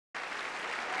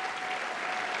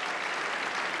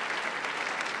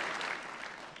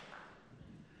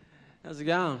How's it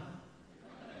going?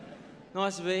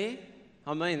 Nice to be here.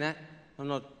 I mean that. I'm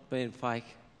not being fake.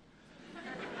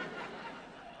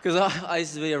 Because I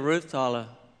used to be a roof tiler.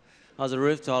 I was a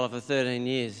roof tiler for 13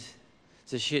 years.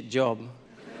 It's a shit job.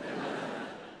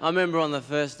 I remember on the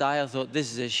first day I thought,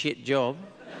 this is a shit job.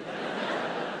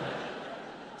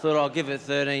 Thought I'll give it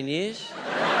 13 years.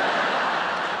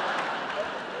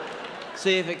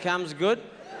 See if it comes good.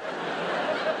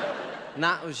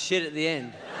 Nah, it was shit at the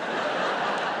end.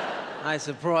 No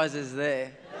surprises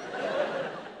there.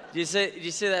 Did you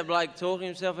see that bloke talking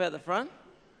himself out the front?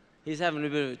 He's having a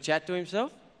bit of a chat to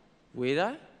himself.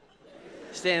 Weirdo.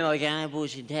 Standing like, oh,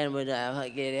 bullshit, get out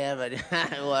of it.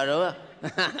 Whatever.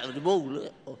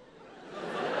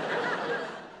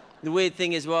 The weird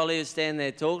thing is, while he was standing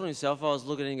there talking to himself, I was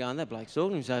looking at him going, that bloke's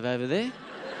talking to himself over there.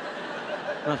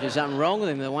 Must be something wrong with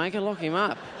him, the wanker, lock him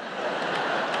up.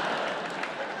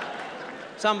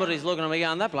 Somebody's looking at me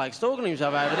going, that bloke's talking to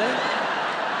himself over there.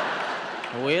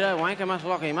 A weirdo, wanker, must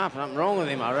lock him up. Something wrong with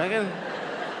him, I reckon.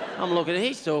 I'm looking at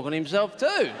he's talking to himself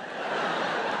too.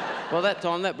 Well, that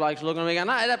time that bloke's looking at me going,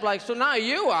 no, that bloke's talking, no,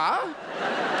 you are.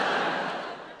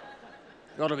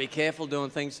 Got to be careful doing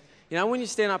things. You know, when you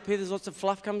stand up here, there's lots of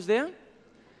fluff comes down.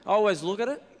 I always look at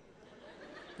it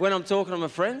when I'm talking to my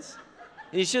friends.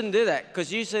 And you shouldn't do that,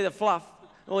 because you see the fluff,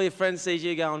 all your friends see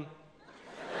you going...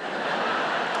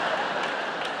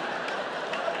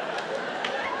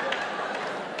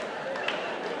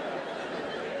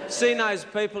 Seen those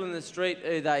people in the street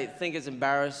who they think it's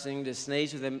embarrassing to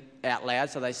sneeze with them out loud,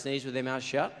 so they sneeze with their mouth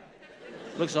shut?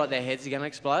 Looks like their heads are going to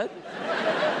explode.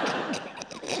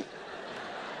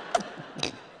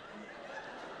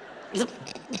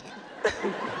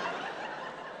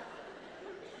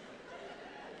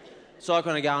 So I'm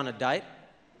going to go on a date.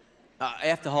 I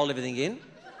have to hold everything in.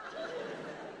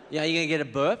 You know, you're going to get a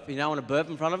burp. You don't want to burp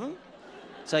in front of them.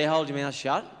 So you hold your mouth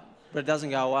shut, but it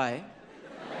doesn't go away.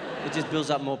 It just builds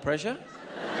up more pressure.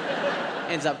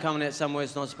 Ends up coming out somewhere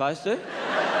it's not supposed to.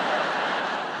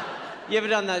 You ever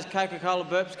done those Coca-Cola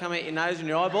burps come out your nose and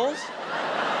your eyeballs?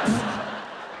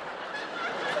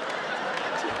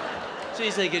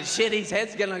 Jeez, he could shit, his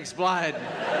head's going to explode.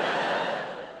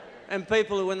 And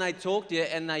people who, when they talk to you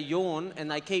and they yawn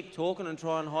and they keep talking and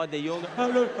try and hide their yawn,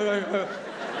 go,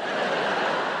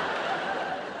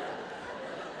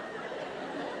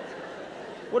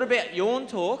 What about yawn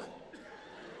talk?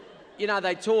 You know,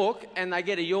 they talk and they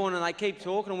get a yawn and they keep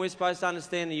talking and we're supposed to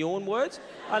understand the yawn words.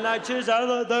 I know, choose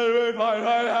over the roof.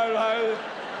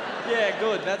 Yeah,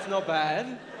 good, that's not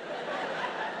bad.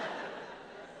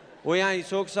 Well, you know, you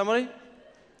talk to somebody,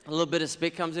 a little bit of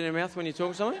spit comes in your mouth when you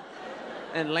talk to somebody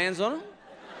and it lands on them.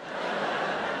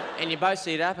 And you both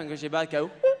see it happen because you both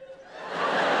go,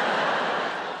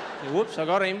 whoops, I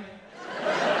got him.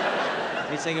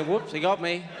 He's thinking, whoops, he got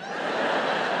me.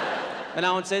 But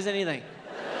no one says anything.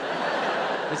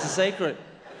 It's a secret.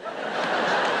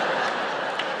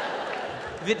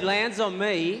 If it lands on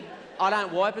me, I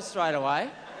don't wipe it straight away.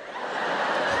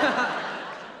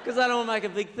 Because I don't want to make a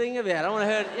big thing about it. I don't want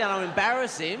to hurt,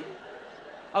 embarrass him.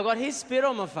 I've got his spit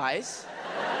on my face,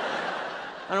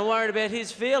 and I'm worried about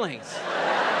his feelings.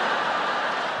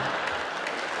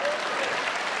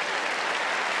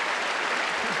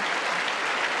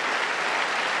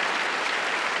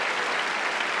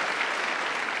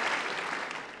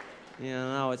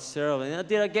 No, it's terrible.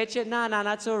 Did I get you? No,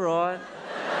 that's all right.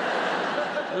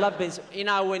 I love being... You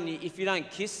know, if you don't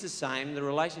kiss the same, the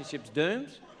relationship's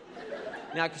doomed.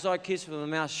 You know, because I kiss with my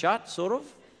mouth shut, sort of.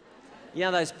 You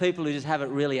know those people who just have it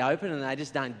really open and they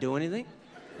just don't do anything?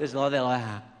 Just like they're like,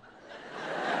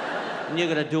 and you've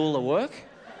got to do all the work?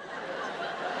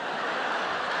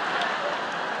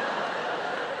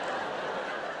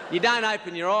 You don't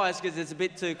open your eyes because it's a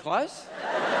bit too close.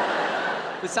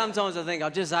 But sometimes I think, I'll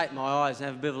just open my eyes and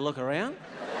have a bit of a look around.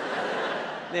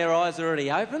 Their eyes are already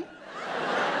open.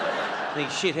 I think,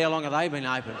 shit, how long have they been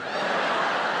open?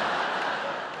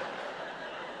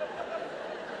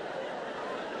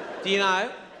 Do you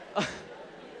know,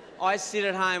 I sit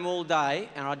at home all day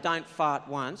and I don't fart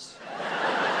once.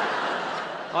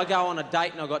 I go on a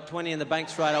date and I've got 20 in the bank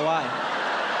straight away.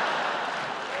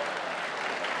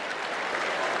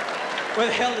 Where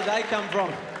the hell did they come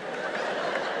from?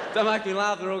 Don't make me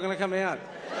laugh, they're all going to come out.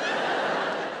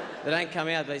 They don't come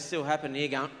out, they still happen here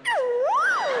going...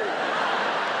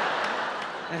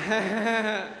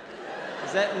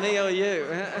 Is that me or you?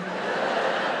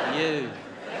 You.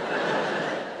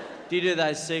 Do you do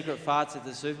those secret farts at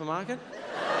the supermarket?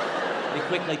 You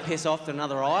quickly piss off to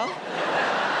another aisle?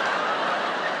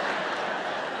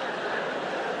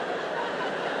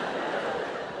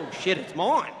 Oh shit, it's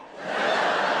mine.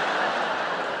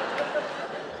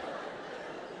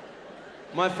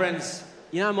 My friends,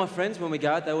 you know my friends, when we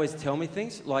go out, they always tell me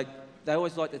things. Like, they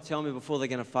always like to tell me before they're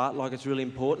going to fart, like it's really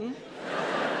important.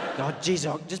 God, geez,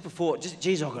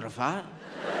 geez, I've got to fart.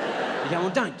 You go, well,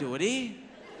 don't do it here.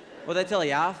 Well, they tell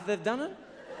you after they've done it.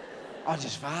 I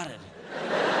just farted.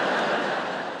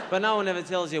 But no one ever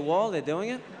tells you while they're doing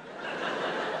it.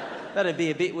 That'd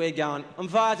be a bit weird going, I'm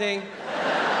farting.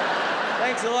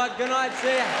 Thanks a lot, good night,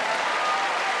 see ya.